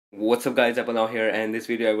What's up guys, Apple now here, and in this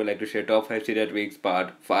video I would like to share top 5 Cydia tweaks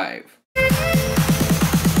part 5.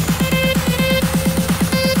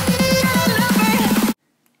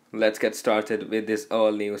 Let's get started with this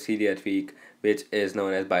all new Cydia tweak which is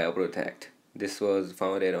known as BioProtect. This was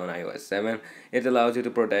founded on iOS 7. It allows you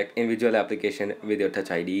to protect individual application with your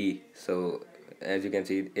Touch ID. So as you can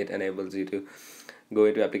see, it enables you to go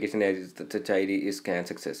into application as the Touch ID is scanned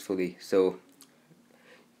successfully. So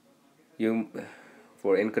you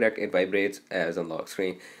for incorrect, it vibrates as on lock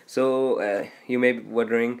screen. So you may be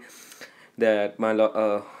wondering that my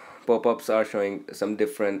pop-ups are showing some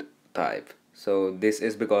different type. So this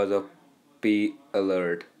is because of P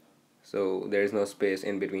alert. So there is no space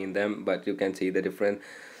in between them, but you can see the difference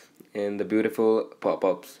in the beautiful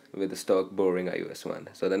pop-ups with the stock boring iOS one.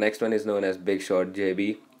 So the next one is known as Big Shot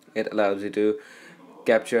JB. It allows you to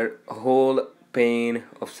capture a whole pane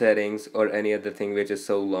of settings or any other thing which is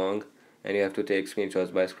so long, and you have to take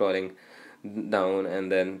screenshots by scrolling down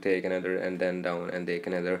and then take another and then down and take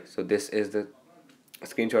another. So this is the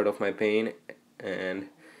screenshot of my pane, and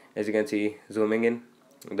as you can see, zooming in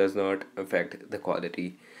does not affect the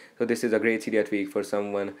quality. So this is a great Cydia tweak for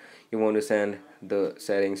someone you want to send the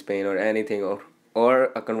settings pane or anything, or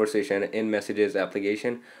a conversation in messages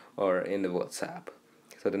application or in the WhatsApp.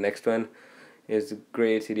 So the next one is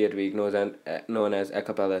great Cydia tweak known as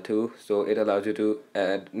Acapella 2. So it allows you to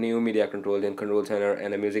add new media controls in Control Center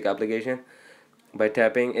and a music application. By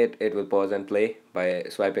tapping it, it will pause and play. By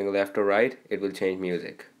swiping left or right, it will change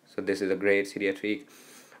music. So this is a great Cydia tweak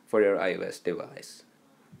for your iOS device.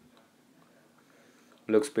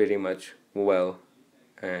 Looks pretty much well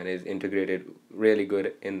and is integrated really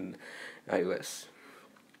good in iOS.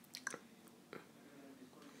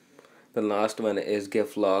 The last one is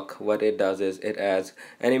GIF lock. What it does is it adds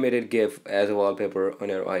animated GIF as a wallpaper on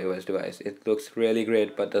your iOS device. It looks really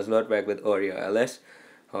great but does not work with Oreo LS.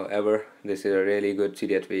 However, this is a really good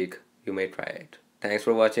Cydia tweak. You may try it. Thanks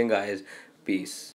for watching guys. Peace.